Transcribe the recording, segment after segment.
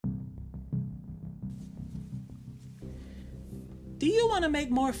Do you want to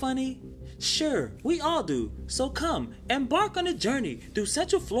make more funny? Sure, we all do. So come, embark on a journey through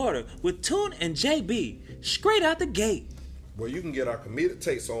Central Florida with Tune and JB, straight out the gate. Where you can get our comedic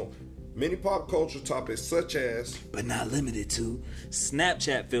takes on many pop culture topics such as, but not limited to,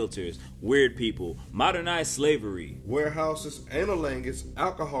 Snapchat filters, weird people, modernized slavery, warehouses, analingus,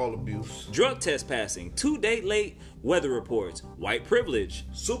 alcohol abuse, drug test passing, 2 date late, weather reports, white privilege,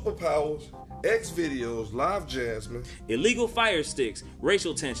 superpowers, X videos, live Jasmine, illegal fire sticks,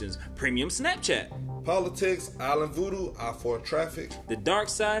 racial tensions, premium Snapchat, politics, island voodoo, I-4 traffic, the dark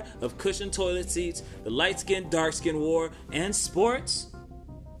side of cushioned toilet seats, the light-skin, dark-skin war, and sports,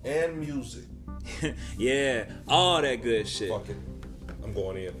 and music. Yeah, all that good shit. Fuck it. I'm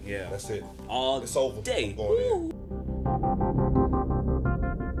going in. Yeah. That's it. All it's over. day. I'm going in.